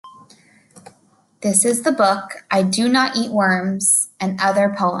This is the book, I Do Not Eat Worms and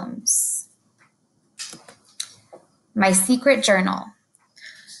Other Poems. My secret journal.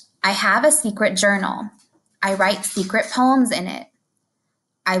 I have a secret journal. I write secret poems in it.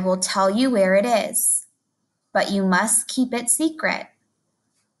 I will tell you where it is, but you must keep it secret.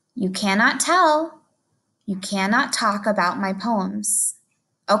 You cannot tell. You cannot talk about my poems.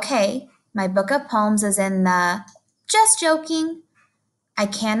 Okay, my book of poems is in the... Just joking. I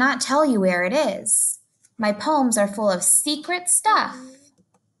cannot tell you where it is. My poems are full of secret stuff.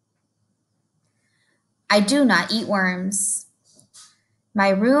 I do not eat worms. My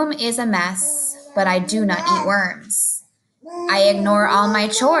room is a mess, but I do not eat worms. I ignore all my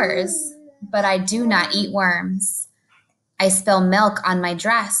chores, but I do not eat worms. I spill milk on my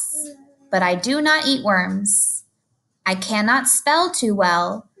dress, but I do not eat worms. I cannot spell too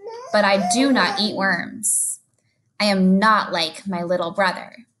well, but I do not eat worms. I am not like my little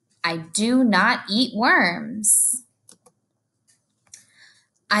brother. I do not eat worms.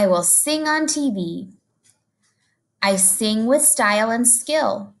 I will sing on TV. I sing with style and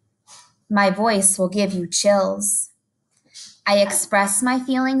skill. My voice will give you chills. I express my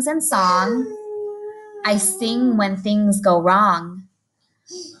feelings in song. I sing when things go wrong.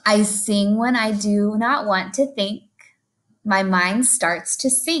 I sing when I do not want to think. My mind starts to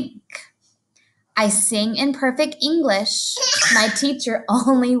sink. I sing in perfect English. My teacher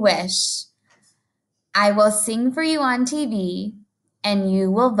only wish. I will sing for you on TV, and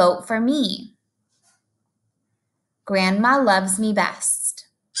you will vote for me. Grandma loves me best.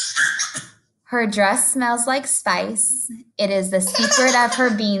 Her dress smells like spice. It is the secret of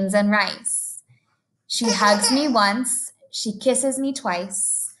her beans and rice. She hugs me once. She kisses me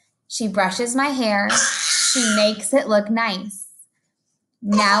twice. She brushes my hair. She makes it look nice.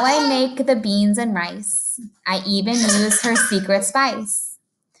 Now I make the beans and rice. I even use her secret spice.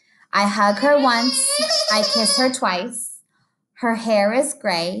 I hug her once. I kiss her twice. Her hair is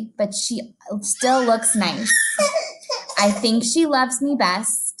gray, but she still looks nice. I think she loves me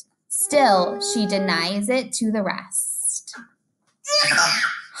best. Still, she denies it to the rest.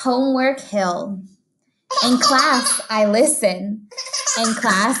 Homework Hill. In class, I listen. In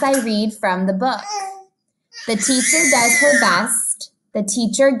class, I read from the book. The teacher does her best. The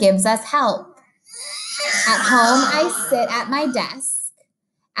teacher gives us help. At home, I sit at my desk.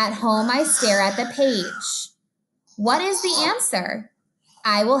 At home, I stare at the page. What is the answer?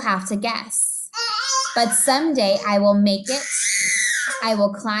 I will have to guess. But someday I will make it. I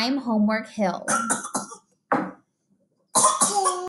will climb Homework Hill.